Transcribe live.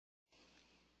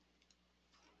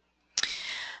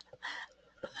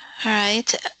All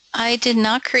right. I did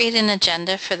not create an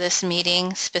agenda for this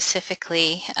meeting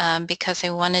specifically because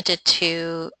I wanted it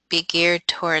to be geared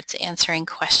towards answering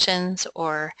questions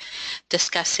or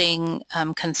discussing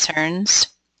concerns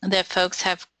that folks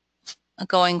have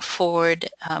going forward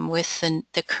with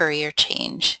the Courier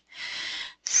change.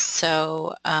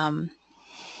 So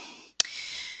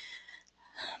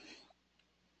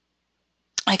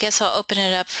I guess I'll open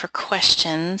it up for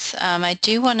questions. I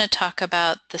do want to talk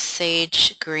about the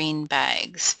sage green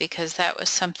bags because that was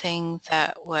something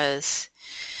that was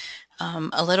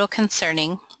a little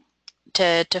concerning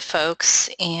to folks,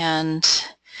 and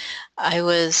I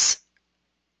was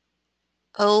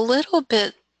a little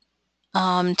bit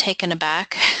taken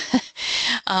aback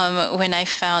when I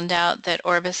found out that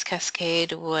Orbis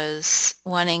Cascade was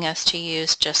wanting us to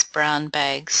use just brown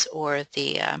bags or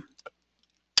the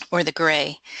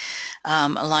gray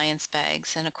Alliance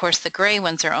bags. And of course the gray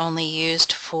ones are only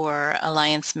used for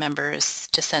Alliance members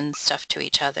to send stuff to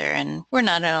each other, and we're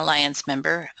not an Alliance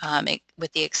member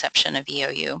with the exception of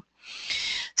EOU.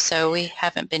 So we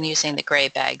haven't been using the gray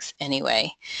bags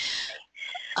anyway.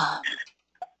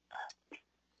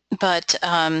 But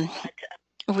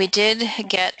we did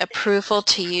get approval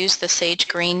to use the sage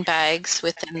green bags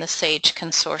within the SAGE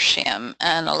consortium,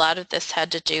 and a lot of this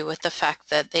had to do with the fact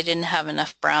that they didn't have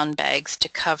enough brown bags to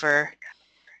cover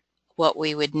what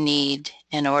we would need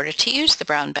in order to use the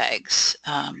brown bags.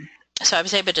 So I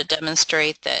was able to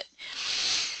demonstrate that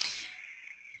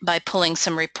by pulling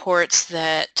some reports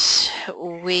that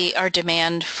our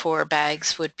demand for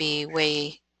bags would be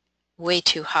way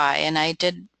too high, and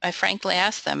I frankly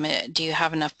asked them, do you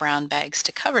have enough brown bags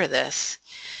to cover this?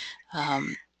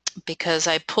 Because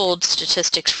I pulled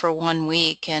statistics for 1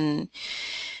 week and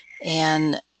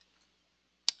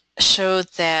showed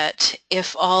that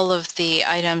if all of the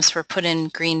items were put in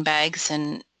green bags,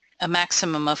 and a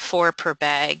maximum of 4 per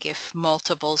bag, if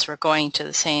multiples were going to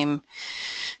the same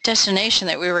destination,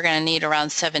 that we were going to need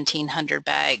around 1,700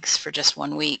 bags for just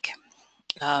 1 week.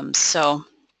 So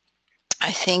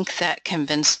I think that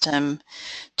convinced them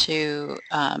to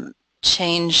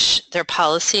change their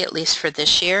policy, at least for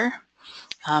this year.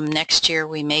 Next year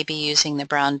we may be using the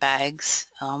brown bags,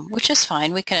 which is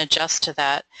fine. We can adjust to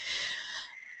that.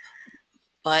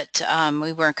 But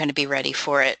we weren't going to be ready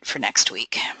for it for next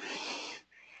week.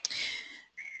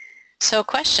 So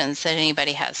questions that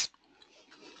anybody has?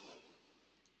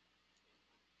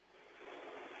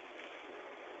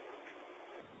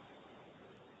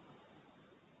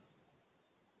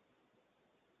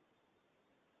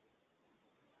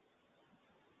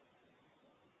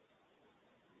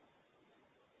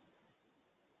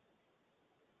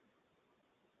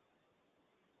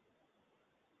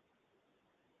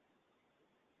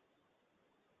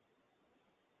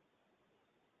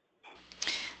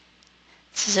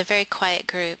 This is a very quiet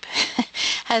group.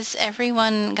 Has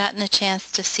everyone gotten a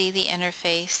chance to see the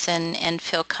interface and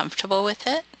feel comfortable with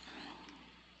it?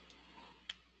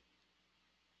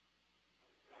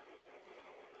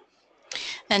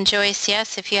 And Joyce,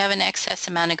 yes, if you have an excess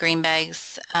amount of green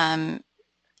bags,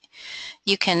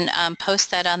 you can post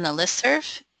that on the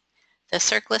listserv, the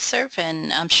CERC listserv,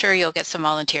 and I'm sure you'll get some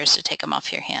volunteers to take them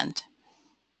off your hand.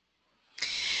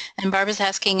 And Barbara's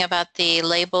asking about the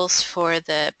labels for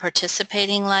the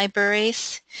participating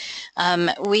libraries.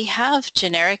 We have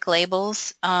generic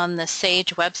labels on the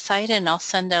SAGE website, and I'll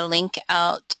send a link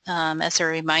out as a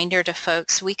reminder to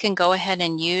folks. We can go ahead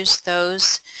and use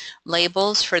those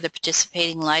labels for the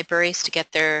participating libraries to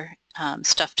get their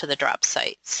stuff to the drop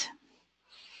sites.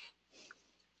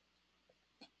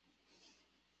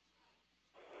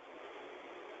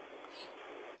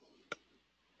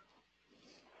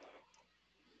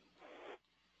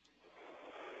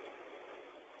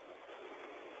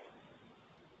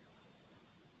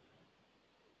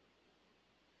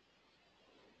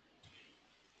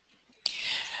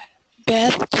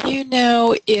 Beth, do you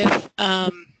know if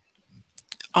on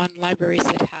libraries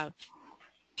that have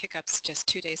pickups just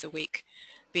 2 days a week,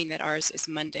 being that ours is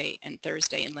Monday and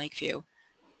Thursday in Lakeview,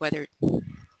 whether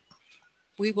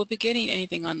we will be getting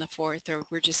anything on the 4th, or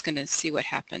we're just going to see what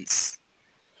happens?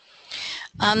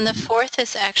 The 4th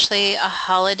is actually a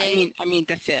holiday. I mean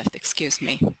the 5th, excuse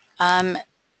me.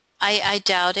 I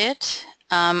doubt it.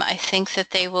 I think that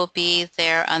they will be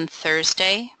there on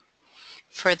Thursday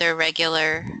for their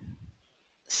regular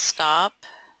stop.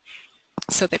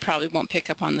 So they probably won't pick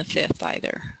up on the 5th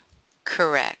either.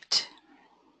 Correct.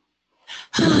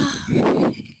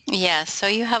 Yeah, so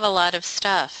you have a lot of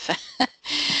stuff.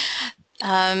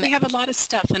 We have a lot of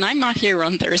stuff, and I'm not here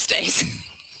on Thursdays.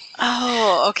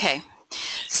 Oh, okay.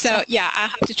 So yeah, I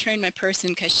have to train my person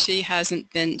because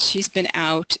she's been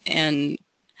out, and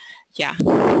Yeah.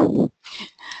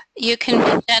 You can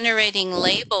be generating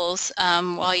labels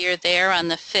while you're there on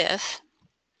the 5th,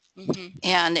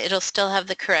 and it'll still have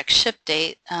the correct ship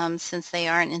date since they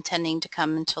aren't intending to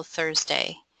come until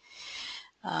Thursday.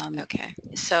 Okay.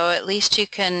 So at least you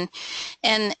can,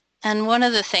 and one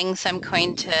of the things I'm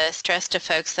going to stress to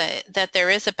folks that there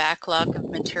is a backlog of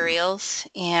materials,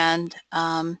 and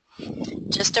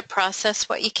just to process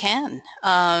what you can,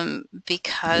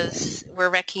 because we're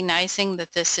recognizing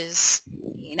that this is,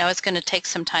 it's going to take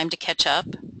some time to catch up,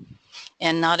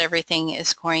 and not everything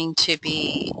is going to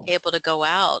be able to go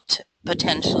out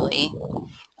potentially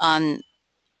on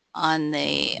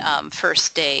the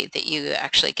first day that you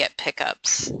actually get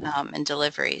pickups and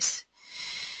deliveries.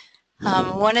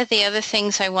 One of the other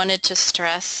things I wanted to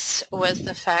stress was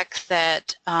the fact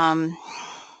that I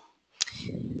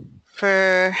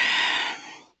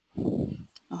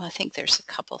think there's a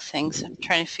couple things. I'm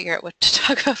trying to figure out what to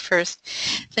talk about first.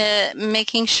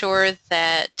 Making sure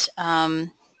that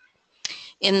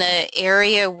in the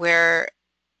area where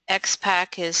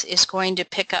XPAC is going to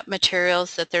pick up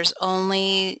materials, that there's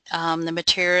only the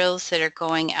materials that are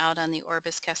going out on the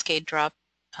Orbis Cascade drop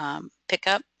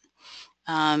pickup.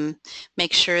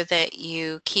 Make sure that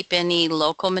you keep any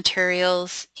local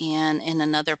materials in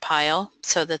another pile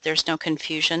so that there's no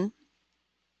confusion.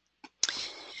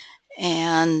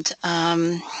 And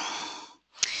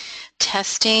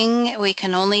testing, we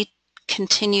can only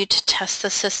continue to test the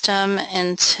system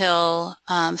until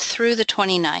through the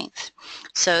 29th,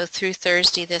 so through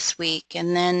Thursday this week,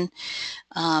 and then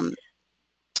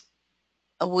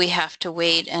we have to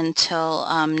wait until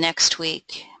next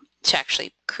week to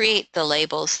actually create the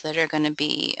labels that are going to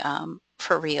be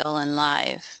for real and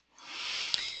live.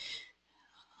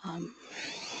 I'm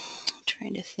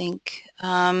trying to think.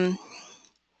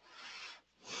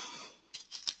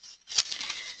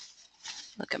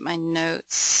 Look at my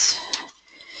notes.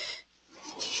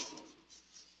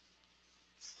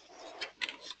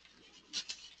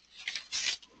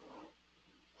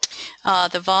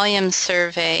 The volume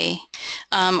survey.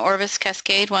 Orbis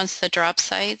Cascade wants the drop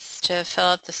sites to fill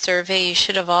out the survey. You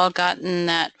should have all gotten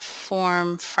that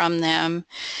form from them.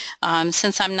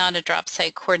 Since I'm not a drop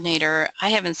site coordinator, I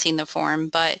haven't seen the form,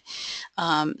 but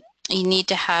you need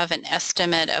to have an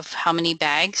estimate of how many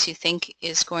bags you think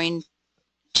is going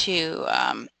to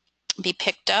be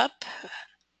picked up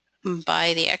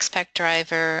by the XPAC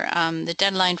driver. The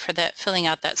deadline for that, filling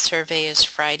out that survey, is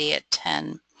Friday at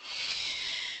 10.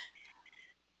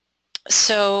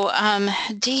 So,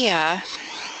 Dia,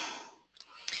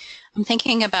 I'm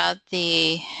thinking about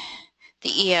the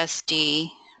ESD.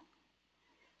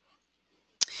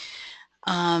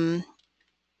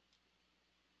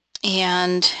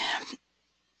 And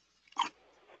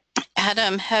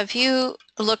Adam, have you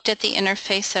looked at the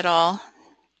interface at all?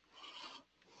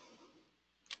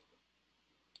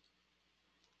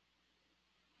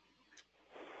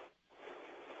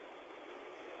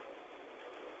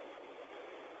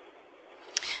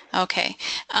 Okay.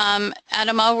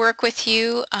 Adam, I'll work with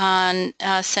you on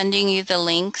sending you the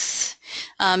links.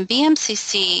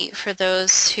 BMCC, for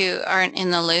those who aren't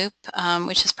in the loop,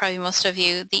 which is probably most of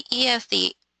you, the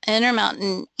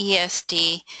Intermountain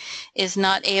ESD is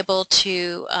not able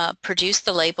to produce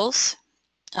the labels.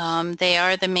 They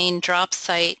are the main drop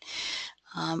site.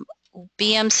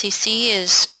 BMCC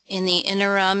is, in the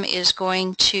interim, is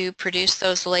going to produce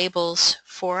those labels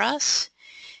for us.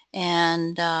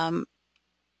 And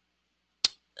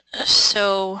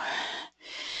so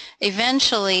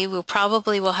eventually we'll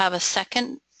have a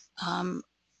second,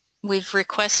 we've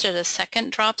requested a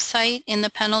second drop site in the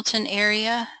Pendleton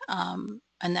area, and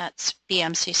that's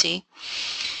BMCC.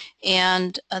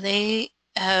 And they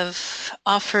have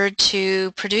offered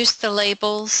to produce the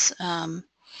labels. And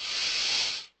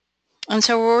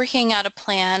so we're working out a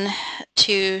plan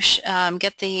to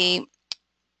get the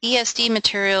ESD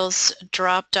materials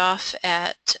dropped off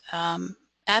at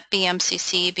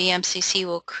BMCC. BMCC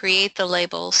will create the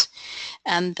labels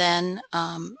and then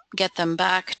get them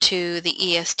back to the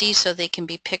ESD so they can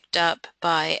be picked up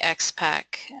by XPAC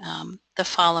the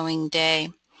following day.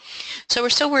 So we're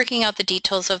still working out the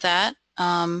details of that,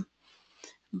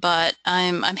 but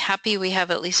I'm happy we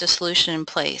have at least a solution in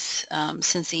place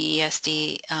since the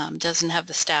ESD doesn't have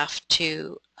the staff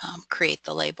to create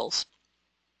the labels.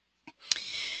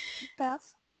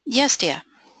 Beth? Yes, dear.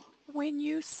 When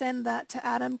you send that to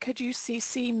Adam, could you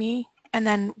CC me, and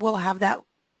then we'll have that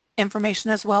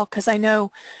information as well, because I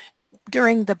know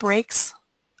during the breaks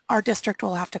our district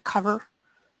will have to cover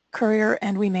Courier,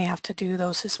 and we may have to do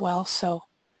those as well, so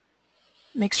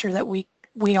make sure that we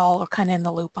we all are kind of in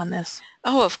the loop on this.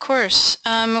 Oh, of course.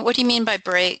 What do you mean by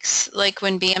breaks? Like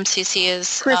when BMCC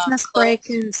is Christmas break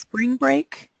closed? and spring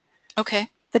break, Okay.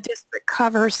 the district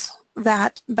covers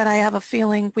that, but I have a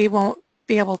feeling we won't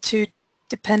be able to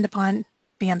depend upon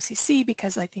BMCC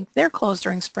because I think they're closed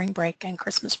during spring break and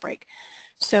Christmas break.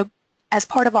 So as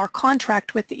part of our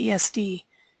contract with the ESD,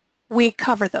 we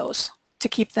cover those to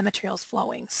keep the materials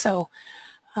flowing. So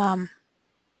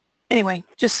anyway,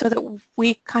 just so that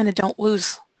we kind of don't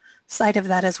lose sight of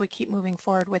that as we keep moving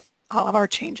forward with all of our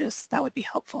changes, that would be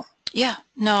helpful. Yeah,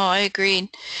 no, I agreed.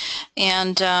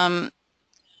 And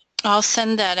I'll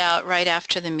send that out right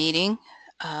after the meeting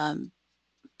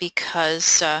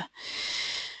because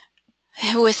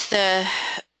with the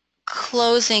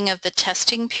closing of the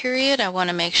testing period, I want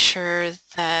to make sure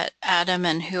that Adam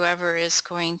and whoever is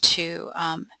going to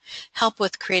help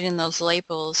with creating those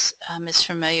labels is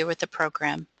familiar with the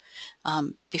program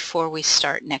before we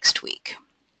start next week.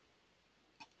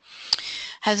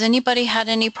 Has anybody had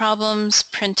any problems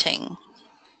printing?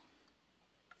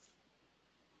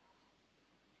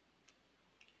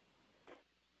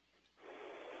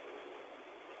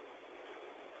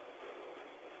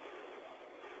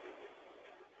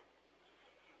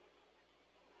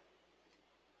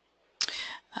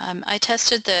 I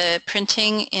tested the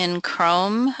printing in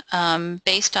Chrome.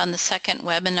 Based on the second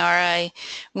webinar, I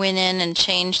went in and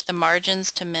changed the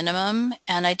margins to minimum,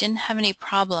 and I didn't have any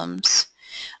problems.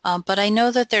 But I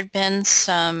know that there'd been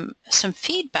some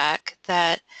feedback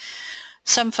that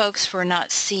some folks were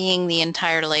not seeing the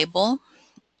entire label.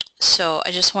 So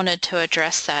I just wanted to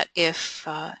address that if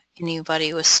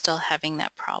anybody was still having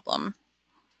that problem.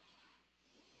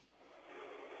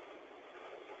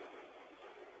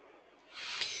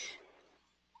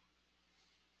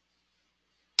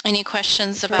 Any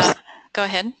questions about, go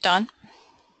ahead, Dawn.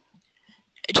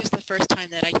 Just the first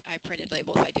time that I printed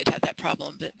labels, I did have that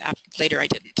problem, but later I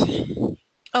didn't.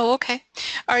 Oh, okay.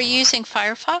 Are you using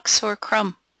Firefox or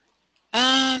Chrome?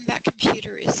 That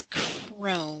computer is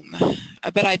Chrome,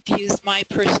 but I've used my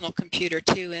personal computer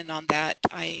too, and on that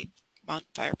I'm on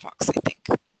Firefox, I think.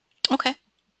 Okay.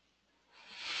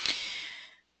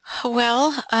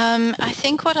 Well, I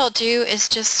think what I'll do is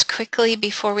just quickly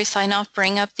before we sign off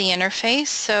bring up the interface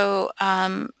so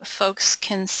folks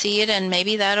can see it, and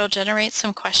maybe that'll generate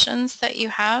some questions that you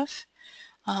have.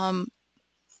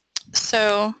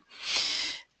 So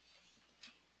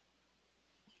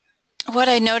what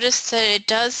I noticed that it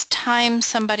does time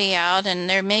somebody out, and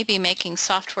they may be making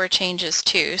software changes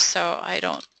too, so I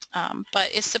don't, but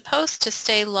it's supposed to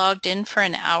stay logged in for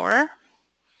an hour.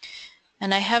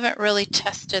 And I haven't really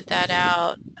tested that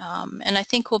out, and I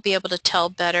think we'll be able to tell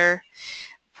better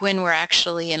when we're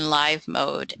actually in live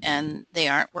mode and they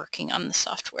aren't working on the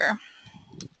software.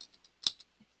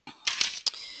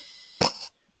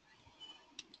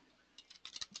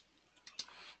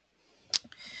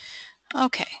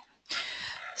 Okay,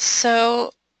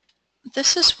 so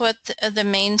this is what the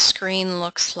main screen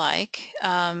looks like.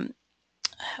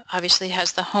 Obviously it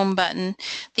has the home button.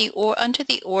 Under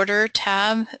the order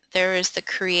tab there is the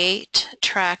create,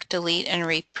 track, delete, and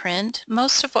reprint.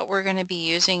 Most of what we're going to be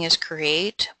using is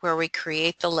create, where we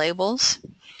create the labels.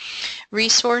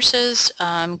 Resources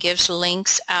gives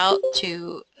links out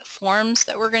to forms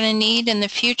that we're going to need in the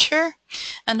future,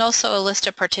 and also a list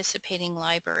of participating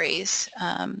libraries,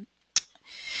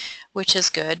 which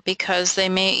is good because you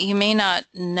may not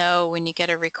know when you get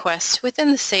a request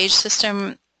within the SAGE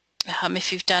system.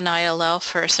 If you've done ILL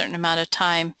for a certain amount of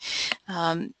time,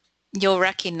 you'll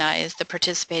recognize the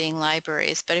participating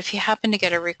libraries, but if you happen to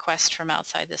get a request from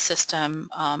outside the system,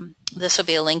 this will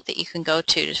be a link that you can go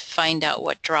to find out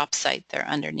what drop site they're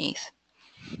underneath.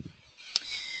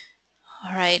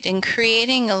 All right, in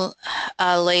creating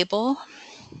a label,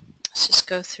 let's just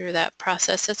go through that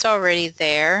process. It's already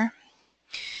there.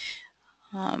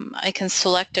 I can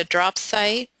select a drop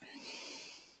site,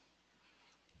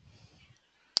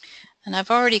 and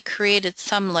I've already created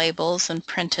some labels and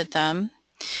printed them.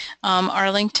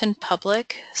 Arlington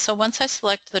Public. So once I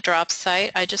select the drop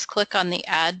site, I just click on the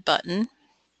Add button.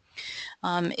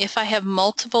 If I have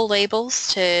multiple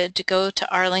labels to go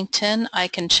to Arlington, I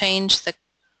can change the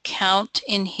count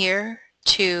in here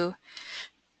to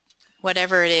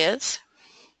whatever it is.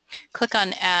 Click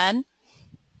on Add.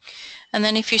 And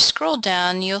then if you scroll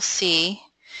down, you'll see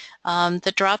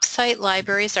the drop site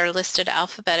libraries are listed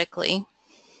alphabetically.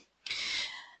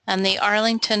 And the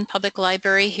Arlington Public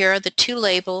Library, here are the two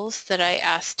labels that I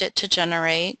asked it to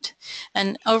generate.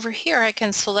 And over here I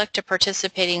can select a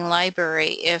participating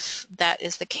library if that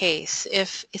is the case.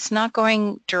 If it's not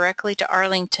going directly to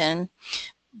Arlington,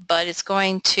 but it's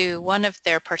going to one of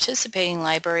their participating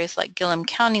libraries like Gillum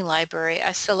County Library,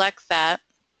 I select that.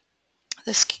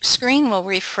 The screen will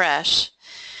refresh,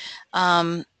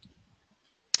 and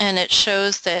it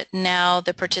shows that now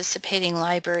the participating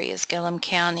library is Gillum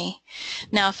County.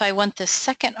 Now if I want the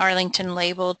second Arlington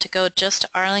label to go just to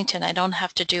Arlington, I don't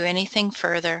have to do anything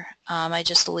further. I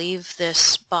just leave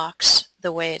this box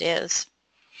the way it is.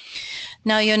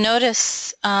 Now you'll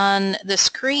notice on the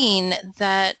screen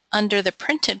that under the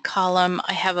printed column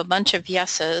I have a bunch of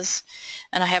yeses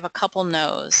and I have a couple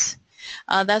no's.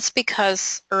 That's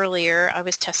because earlier I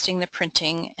was testing the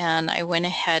printing and I went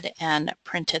ahead and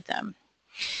printed them.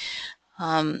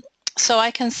 So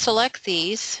I can select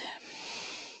these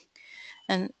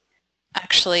and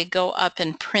actually go up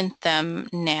and print them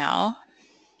now.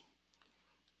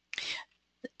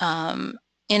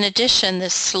 In addition,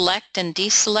 this select and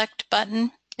deselect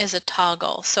button is a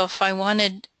toggle. So if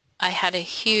I had a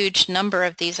huge number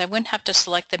of these, I wouldn't have to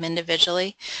select them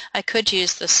individually. I could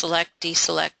use the select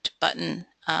deselect button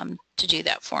to do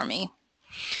that for me.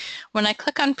 When I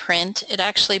click on print, it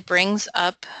actually brings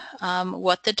up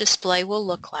what the display will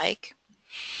look like.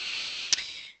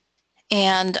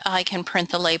 And I can print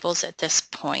the labels at this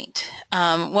point.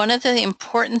 One of the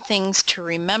important things to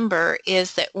remember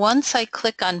is that once I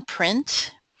click on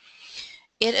print,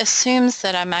 it assumes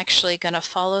that I'm actually going to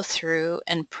follow through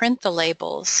and print the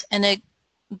labels, and it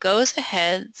goes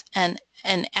ahead and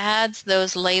adds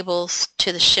those labels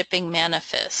to the shipping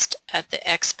manifest at the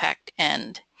XPAC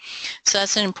end. So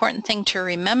that's an important thing to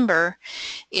remember,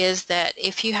 is that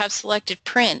if you have selected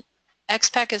print,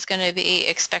 XPAC is going to be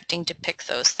expecting to pick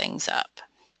those things up.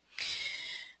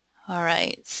 All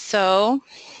right, so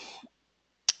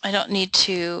I don't need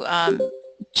to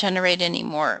generate any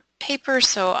more paper,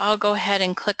 so I'll go ahead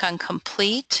and click on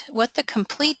complete. What the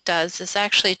complete does is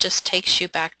actually just takes you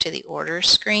back to the order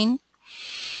screen.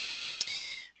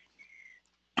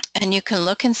 And you can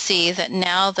look and see that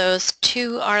now those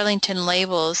two Arlington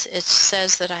labels, it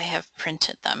says that I have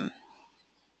printed them.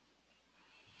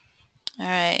 All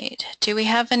right, do we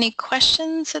have any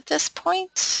questions at this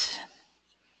point?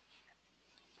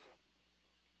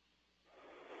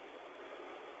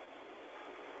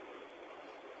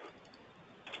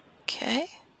 Okay.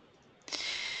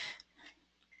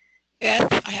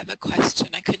 Beth, I have a question.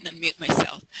 I couldn't unmute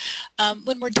myself.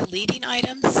 When we're deleting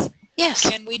items, Yes.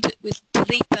 can we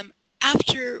delete them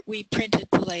after we printed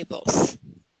the labels?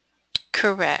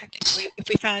 Correct. If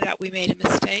we found out we made a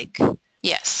mistake?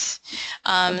 Yes.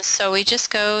 So we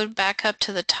just go back up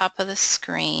to the top of the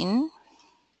screen,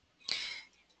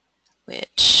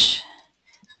 which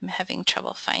I'm having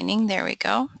trouble finding. There we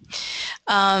go.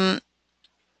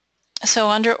 So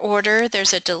under order,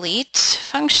 there's a delete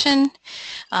function.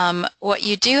 What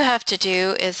you do have to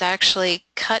do is actually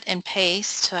cut and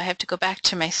paste. So I have to go back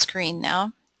to my screen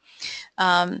now.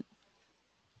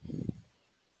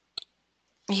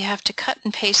 You have to cut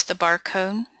and paste the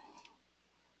barcode.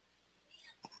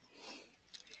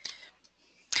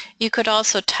 You could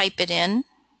also type it in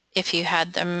if you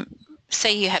had them,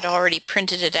 say you had already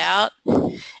printed it out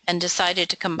and decided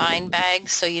to combine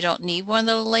bags so you don't need one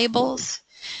of the labels.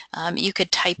 You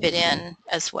could type it in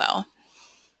as well.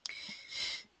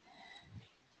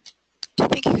 Do you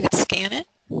think you could scan it?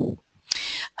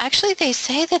 Actually, they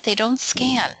say that they don't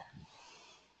scan.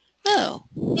 No.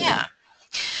 Yeah.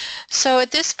 So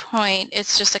at this point,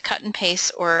 it's just a cut and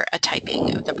paste or a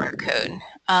typing of the barcode.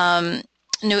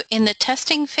 In the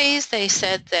testing phase, they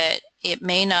said that it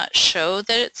may not show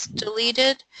that it's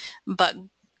deleted, but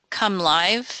come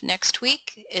live next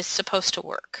week, it's supposed to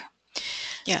work.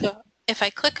 Yeah. So if I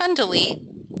click on delete,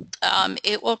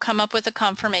 it will come up with a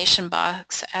confirmation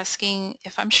box asking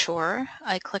if I'm sure.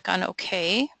 I click on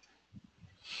OK.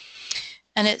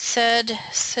 And it said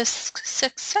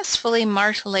successfully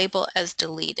marked label as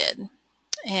deleted.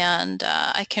 And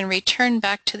I can return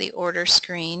back to the order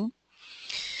screen.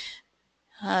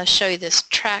 Show you this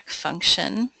track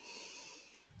function.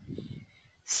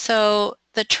 So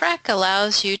the track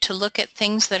allows you to look at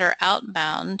things that are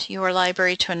outbound, your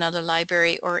library to another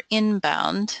library, or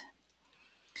inbound,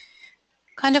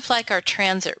 kind of like our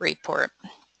transit report.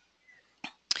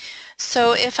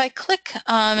 So if I click,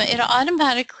 it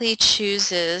automatically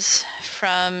chooses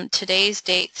from today's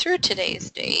date through today's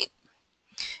date.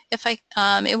 If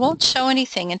it won't show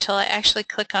anything until I actually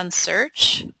click on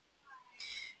search.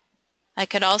 I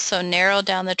could also narrow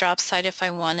down the drop site if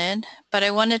I wanted, but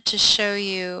I wanted to show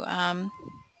you,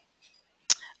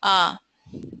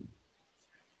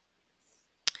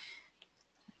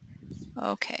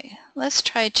 okay, let's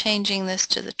try changing this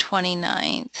to the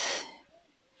 29th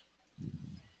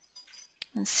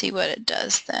and see what it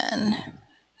does then.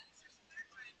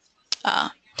 Uh,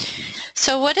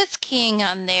 so what it's keying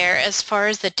on there as far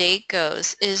as the date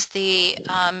goes is the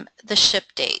ship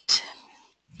date.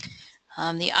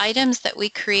 The items that we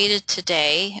created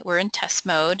today, we're in test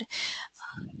mode.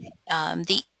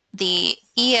 The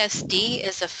ESD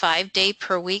is a 5-day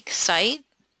per week site,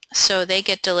 so they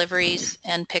get deliveries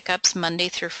and pickups Monday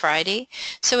through Friday.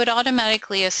 So it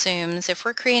automatically assumes if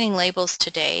we're creating labels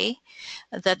today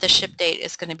that the ship date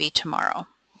is going to be tomorrow.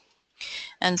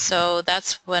 And so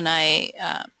that's when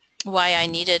why I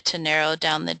needed to narrow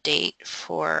down the date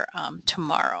for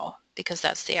tomorrow, because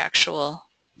that's the actual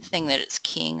thing that it's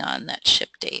keying on, that ship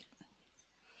date.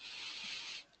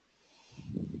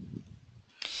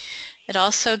 It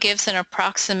also gives an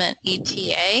approximate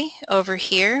ETA over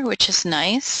here, which is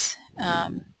nice,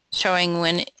 showing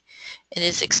when it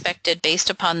is expected based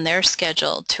upon their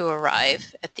schedule to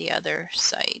arrive at the other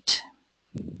site.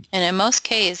 And in most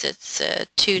cases, it's a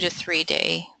 2 to 3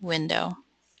 day window.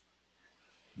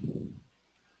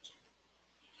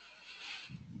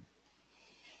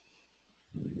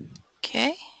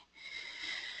 Okay.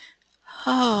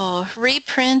 Oh,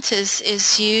 reprint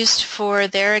is used for,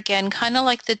 there again, kind of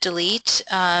like the delete.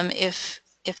 If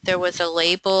there was a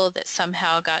label that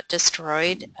somehow got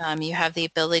destroyed, you have the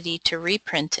ability to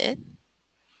reprint it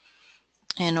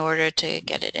in order to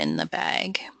get it in the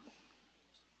bag.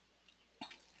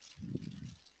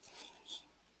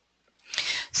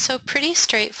 So pretty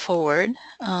straightforward.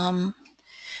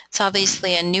 It's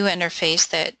obviously a new interface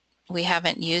that we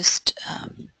haven't used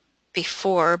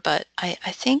before, but I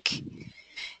think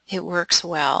it works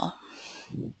well.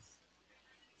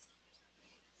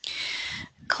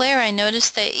 Claire, I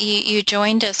noticed that you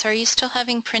joined us. Are you still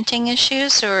having printing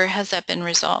issues, or has that been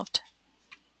resolved?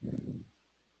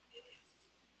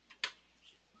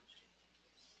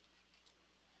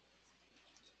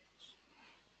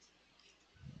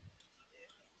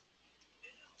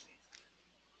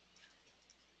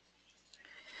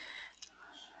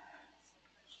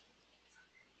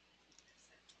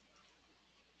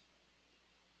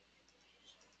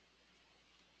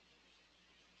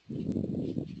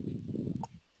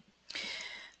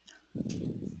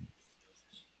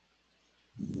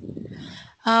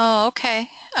 Oh, okay.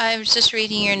 I was just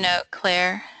reading your note,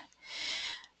 Claire.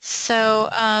 So,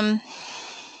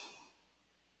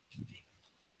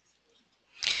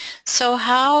 so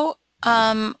how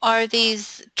are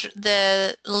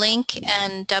the Link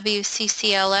and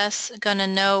WCCLS going to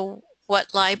know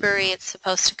what library it's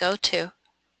supposed to go to?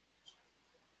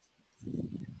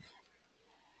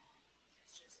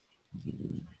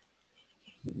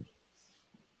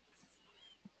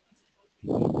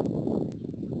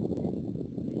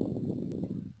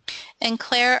 And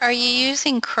Claire, are you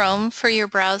using Chrome for your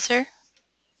browser?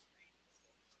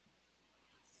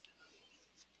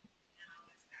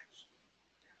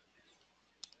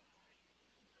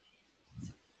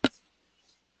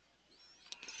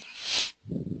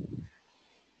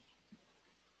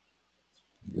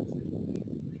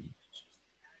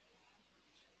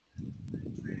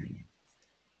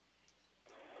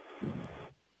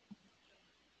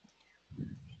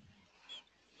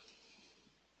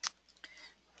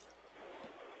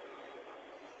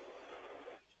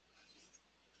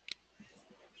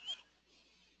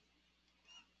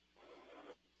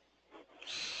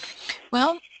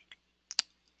 Well,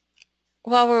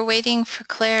 while we're waiting for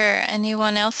Claire,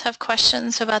 anyone else have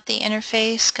questions about the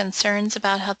interface, concerns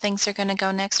about how things are going to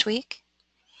go next week?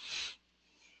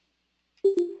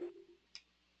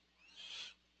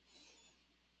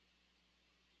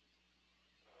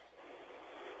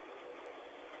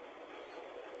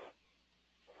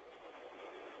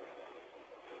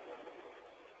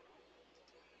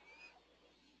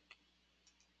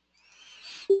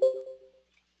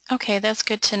 Okay, that's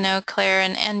good to know, Claire.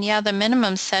 And yeah, the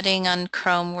minimum setting on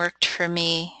Chrome worked for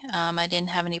me. I didn't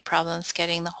have any problems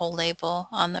getting the whole label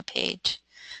on the page.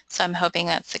 So I'm hoping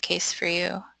that's the case for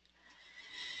you.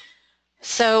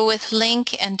 So with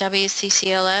Link and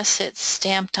WCCLS, it's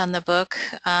stamped on the book.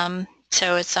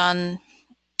 So it's on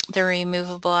the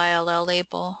removable ILL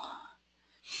label.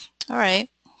 All right.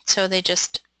 So they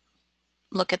just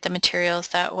look at the materials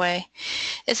that way.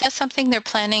 Is that something they're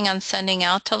planning on sending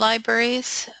out to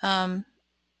libraries? Do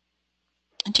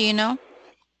you know?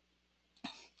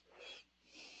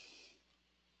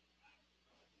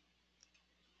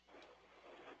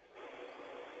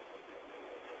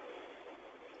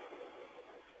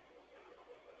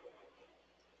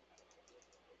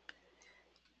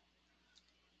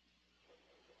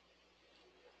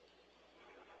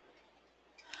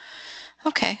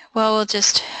 Okay, well, we'll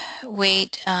just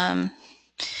wait. I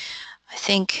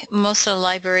think most of the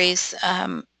libraries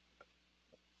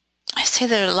I say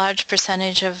that a large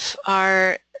percentage of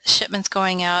our shipments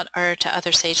going out are to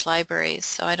other Sage libraries,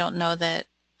 so I don't know that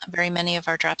very many of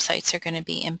our drop sites are going to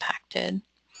be impacted.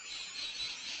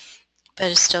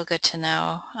 But it's still good to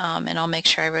know, and I'll make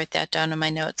sure I wrote that down in my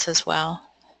notes as well.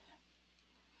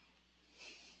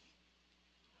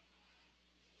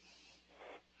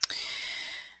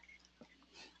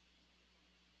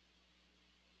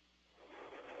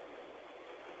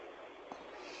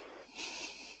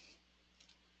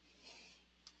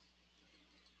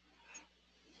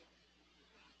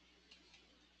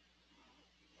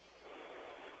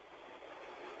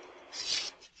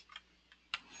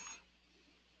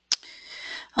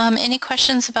 Any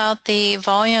questions about the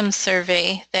volume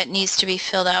survey that needs to be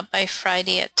filled out by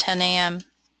Friday at 10 a.m.?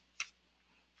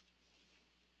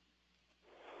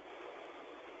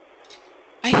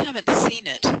 I haven't seen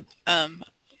it.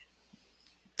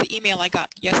 The email I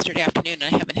got yesterday afternoon,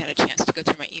 and I haven't had a chance to go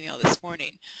through my email this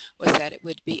morning, was that it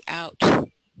would be out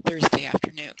Thursday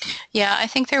afternoon. Yeah, I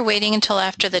think they're waiting until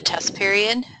after the test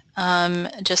period,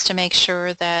 just to make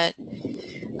sure that,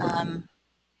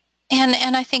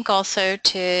 and I think also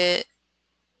to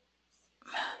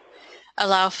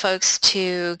allow folks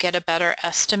to get a better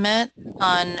estimate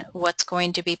on what's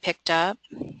going to be picked up.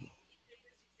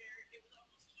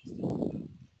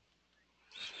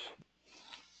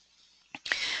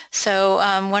 So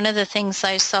one of the things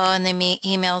I saw in the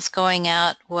emails going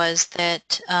out was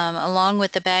that along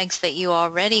with the bags that you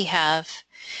already have,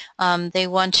 they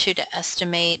want you to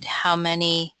estimate how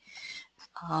many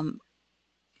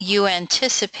you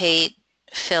anticipate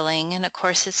filling, and of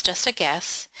course it's just a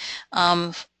guess,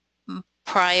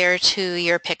 prior to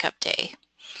your pickup day.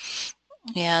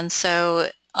 And so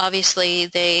obviously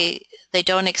they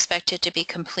don't expect it to be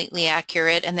completely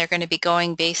accurate, and they're going to be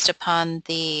going based upon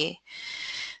the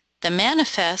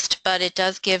manifest, but it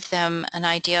does give them an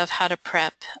idea of how to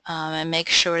prep and make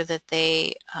sure that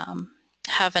they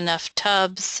have enough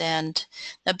tubs and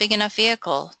a big enough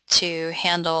vehicle to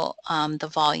handle the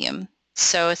volume.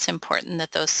 So it's important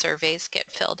that those surveys get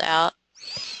filled out.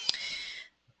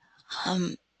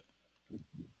 And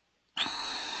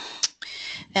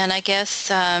I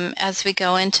guess as we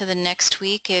go into the next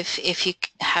week, if you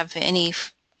have any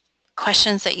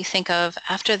questions that you think of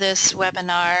after this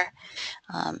webinar,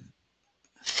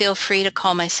 feel free to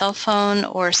call my cell phone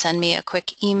or send me a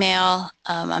quick email.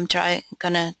 I'm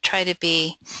going to try to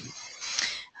be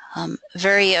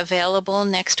very available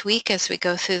next week as we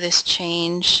go through this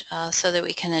change so that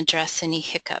we can address any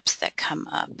hiccups that come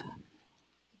up.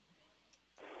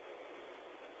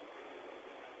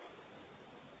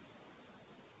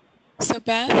 So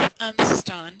Beth, this is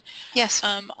Dawn. Yes.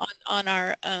 On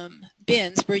our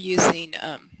bins, we're using,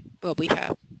 well, we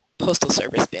have Postal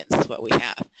Service bins is what we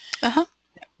have. Uh-huh.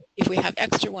 If we have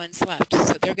extra ones left,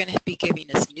 so they're going to be giving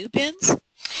us new bins?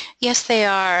 Yes, they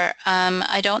are.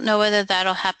 I don't know whether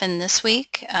that'll happen this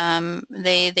week.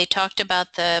 They talked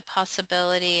about the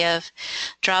possibility of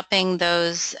dropping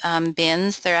those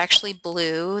bins. They're actually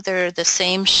blue. They're the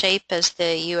same shape as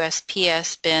the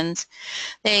USPS bins.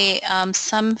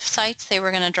 Some sites, they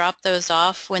were going to drop those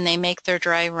off when they make their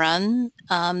dry run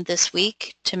this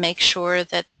week to make sure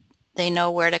that they know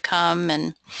where to come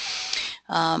and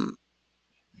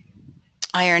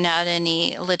iron out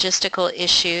any logistical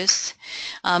issues.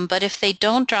 But if they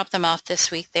don't drop them off this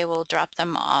week, they will drop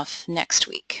them off next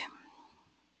week.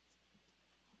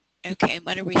 Okay, and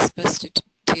what are we supposed to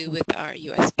do with our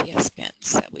USPS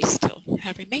bins that we still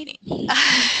have remaining?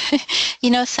 You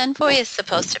know, Senvoy is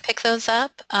supposed to pick those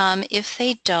up. If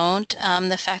they don't,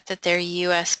 the fact that they're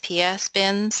USPS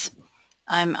bins,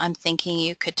 I'm thinking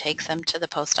you could take them to the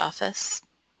post office.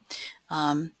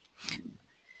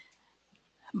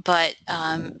 But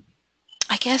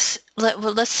I guess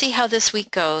let's see how this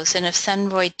week goes, and if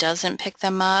Senvoy doesn't pick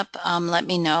them up, let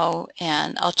me know,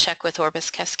 and I'll check with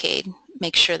Orbis Cascade,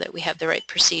 make sure that we have the right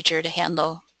procedure to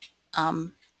handle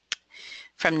from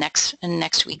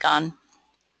next week on.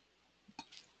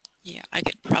 Yeah, I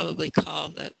could probably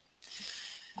call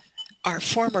our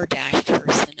former Dash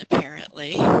person,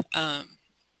 apparently,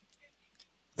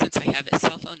 since I have his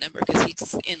cell phone number, because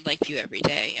he's in Lakeview every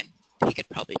day, and he could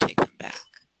probably take them back.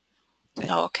 But,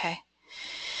 oh, okay.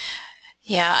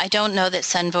 Yeah, I don't know that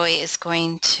Senvoy is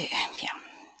going to, yeah.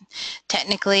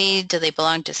 Technically, do they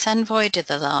belong to Senvoy? Do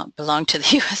they belong to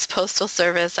the U.S. Postal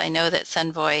Service? I know that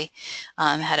Senvoy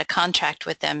had a contract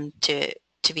with them to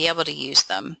be able to use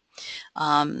them.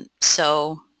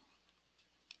 So,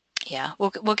 yeah,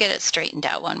 we'll get it straightened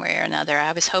out one way or another.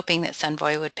 I was hoping that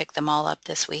Senvoy would pick them all up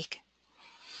this week.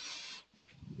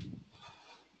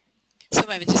 so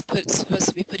I'm just supposed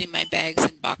to be putting my bags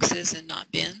in boxes and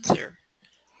not bins, or?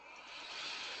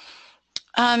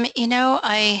 You know,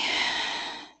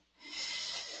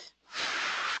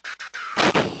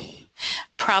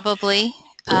 probably,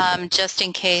 just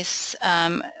in case.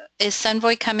 Is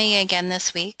Sunvoy coming again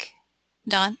this week,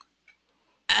 Dawn?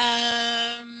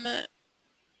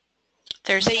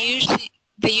 Thursday?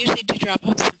 They usually do drop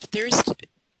offs on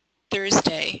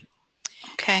Thursday.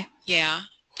 Okay. Yeah.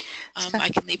 I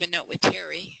can leave a note with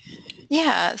Terry.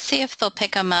 Yeah, see if they'll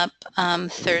pick them up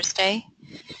Thursday.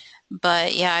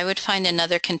 But yeah, I would find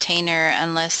another container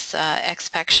unless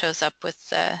XPAC shows up with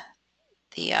the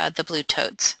blue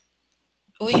totes.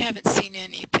 We haven't seen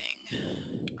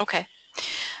anything. Okay.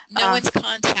 No one's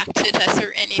contacted us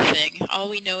or anything. All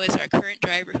we know is our current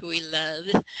driver, who we love,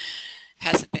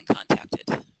 hasn't been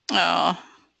contacted. Oh,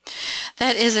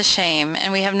 that is a shame,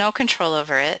 and we have no control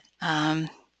over it.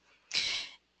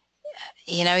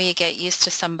 You know, you get used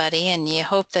to somebody and you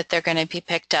hope that they're going to be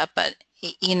picked up, but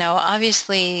you know,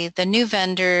 obviously the new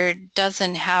vendor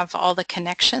doesn't have all the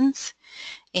connections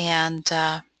and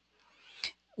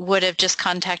would have just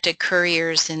contacted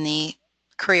courier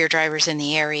drivers in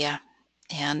the area.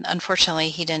 And unfortunately,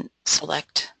 he didn't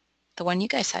select the one you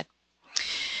guys had.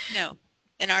 No,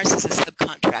 and ours is a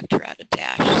subcontractor out of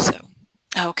Dash, so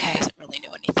okay, he doesn't really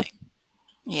know anything.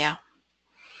 Yeah.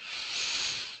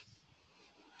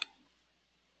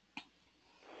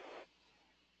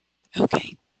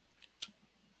 Okay.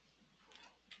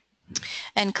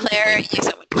 And Claire,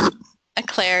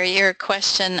 your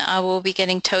question, we'll be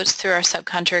getting totes through our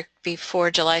subcontract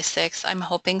before July 6th. I'm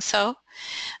hoping so.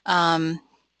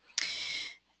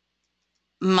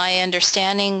 My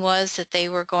understanding was that they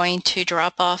were going to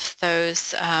drop off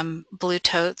those blue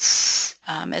totes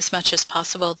as much as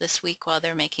possible this week while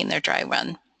they're making their dry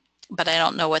run. But I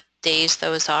don't know what days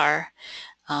those are.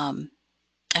 I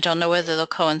don't know whether they'll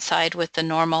coincide with the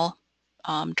normal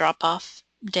drop-off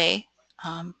day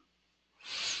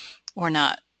or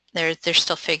not. They're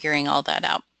still figuring all that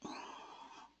out.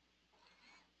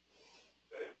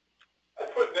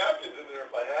 I'd put napkins in there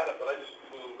if I had them, but I just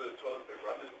put a little bit of toilet paper.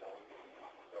 I'm just telling you.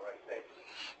 All right, thanks.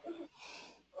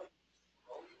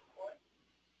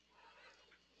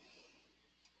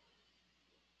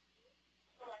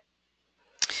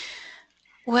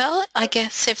 Well, I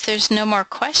guess if there's no more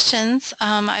questions,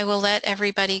 I will let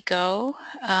everybody go.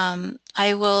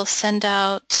 I will send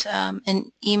out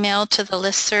an email to the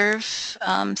listserv.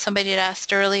 Somebody had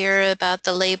asked earlier about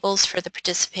the labels for the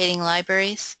participating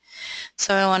libraries.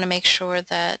 So I want to make sure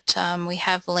that we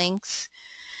have links.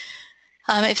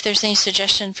 If there's any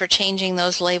suggestion for changing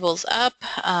those labels up,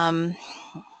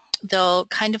 they'll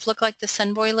kind of look like the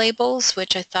Sunboy labels,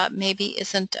 which I thought maybe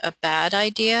isn't a bad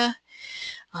idea.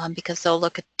 Because they'll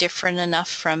look different enough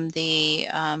from the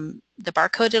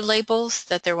barcoded labels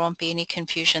that there won't be any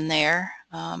confusion there.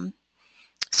 And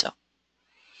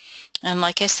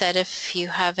like I said, if you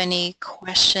have any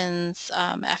questions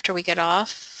after we get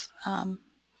off,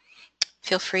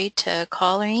 feel free to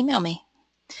call or email me.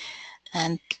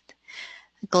 And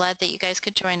glad that you guys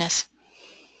could join us.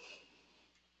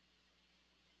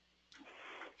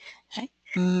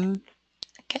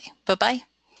 Okay, bye-bye.